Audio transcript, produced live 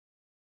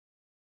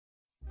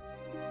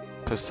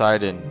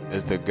Poseidon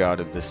is the god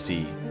of the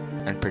sea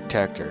and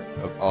protector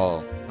of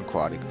all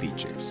aquatic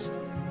features.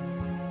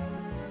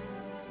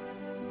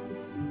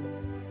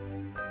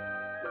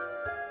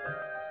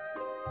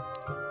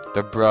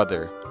 The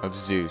brother of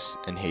Zeus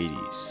and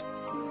Hades.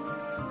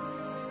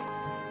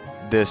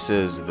 This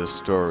is the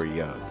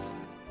story of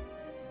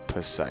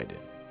Poseidon.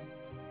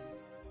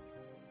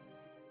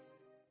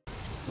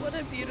 What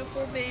a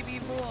beautiful baby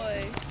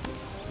boy.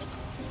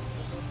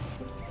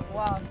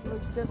 Wow, he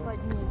looks just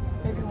like me.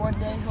 Maybe one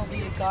day he'll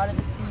be the god of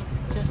the sea,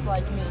 just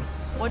like me.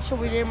 What shall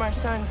we name our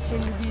son,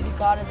 soon to be the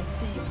god of the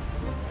sea?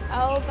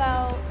 How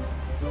about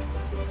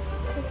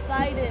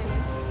Poseidon?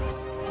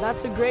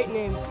 That's a great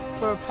name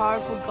for a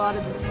powerful god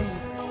of the sea.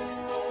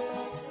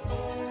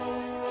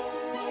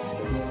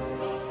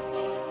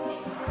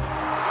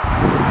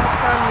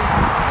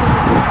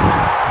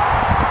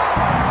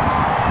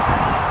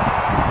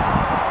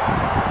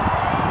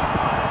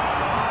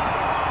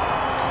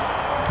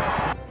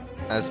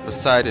 As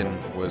Poseidon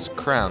was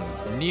crowned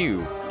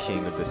new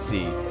king of the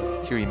sea,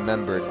 he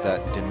remembered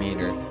that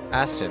Demeter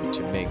asked him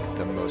to make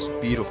the most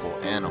beautiful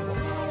animal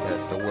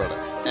that the world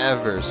has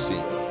ever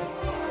seen.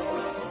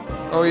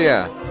 Oh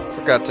yeah,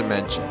 forgot to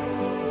mention,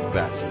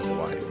 that's his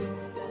wife.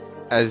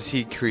 As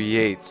he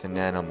creates an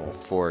animal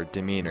for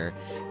Demeter,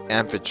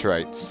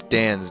 Amphitrite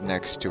stands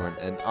next to him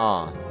in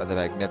awe of the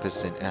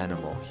magnificent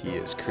animal he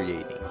is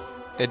creating.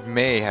 It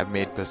may have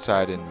made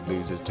Poseidon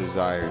lose his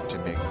desire to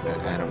make the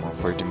animal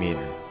for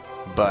Demeter,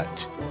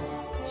 but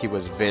he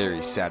was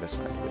very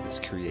satisfied with his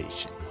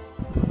creation.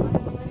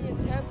 After many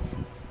attempts,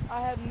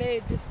 I have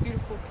made this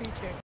beautiful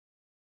creature.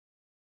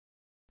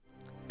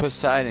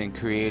 Poseidon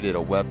created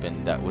a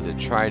weapon that was a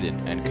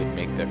trident and could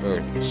make the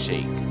earth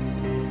shake.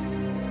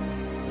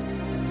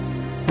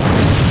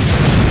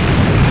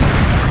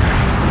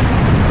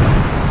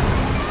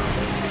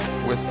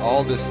 With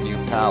all this new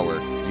power,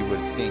 you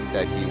would think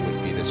that he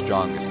would be the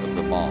strongest of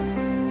them all,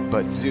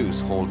 but Zeus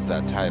holds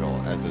that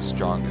title as the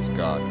strongest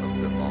god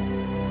of them all.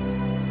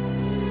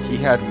 He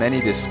had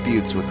many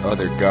disputes with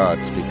other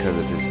gods because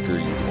of his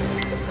greed.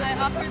 I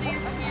offer these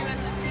to you as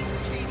a peace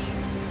treaty.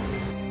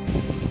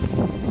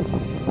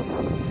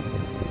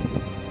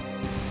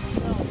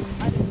 No,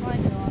 I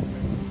decline your offer.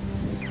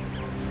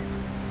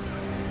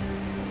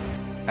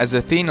 As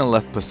Athena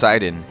left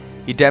Poseidon,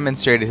 he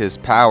demonstrated his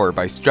power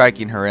by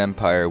striking her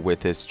empire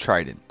with his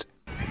trident.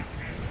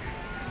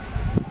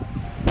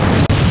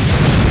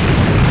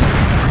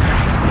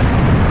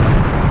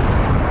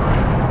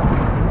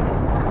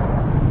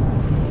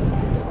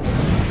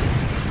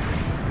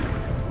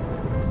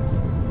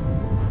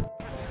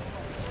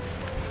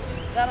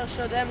 That'll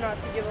show them not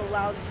to give a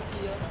lousy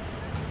deal.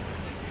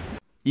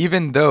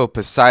 Even though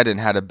Poseidon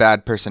had a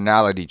bad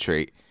personality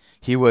trait,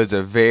 he was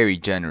a very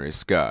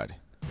generous god.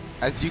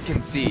 As you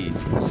can see,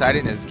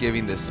 Poseidon is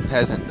giving this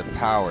peasant the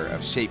power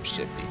of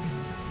shape-shifting.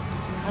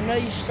 I know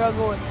you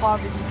struggle with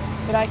poverty,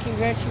 but I can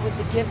grant you with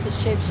the gift of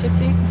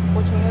shape-shifting,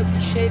 which will help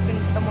you shape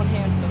into someone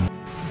handsome.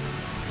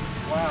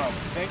 Wow,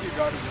 thank you,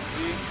 God of the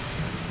Sea.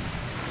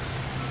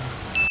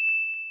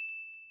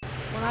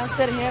 When I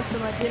said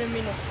handsome, I didn't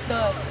mean a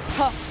stud.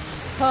 Ha!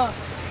 Ha!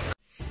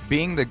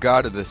 Being the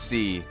god of the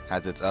sea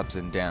has its ups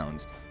and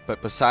downs,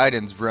 but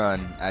Poseidon's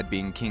run at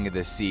being king of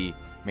the sea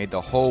made the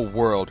whole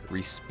world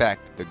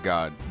respect the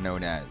god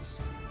known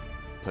as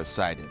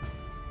Poseidon.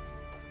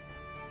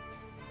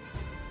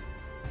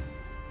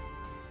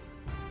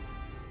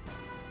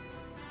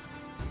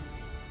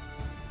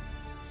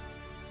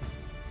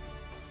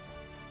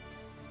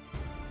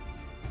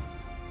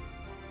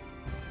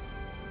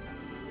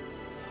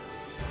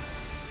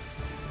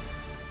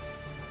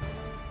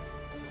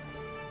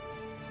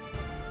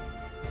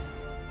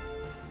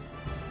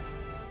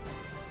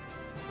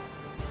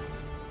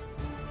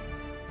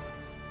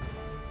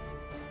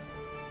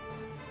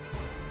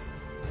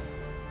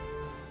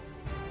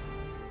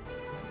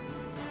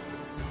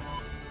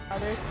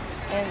 Others,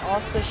 and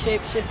also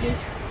shape-shifting,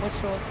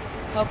 which will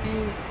help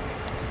you.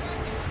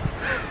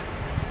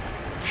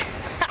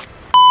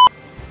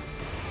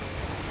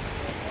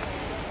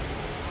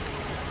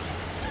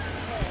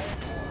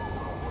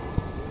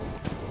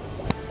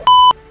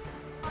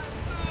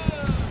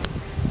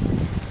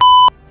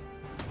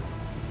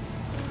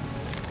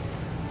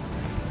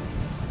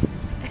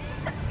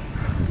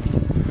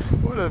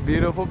 What a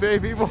beautiful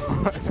baby boy.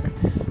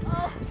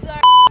 Oh,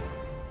 sorry.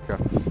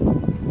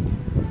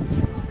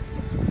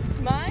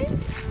 Mine?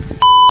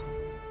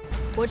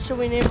 What should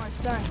we name our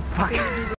son?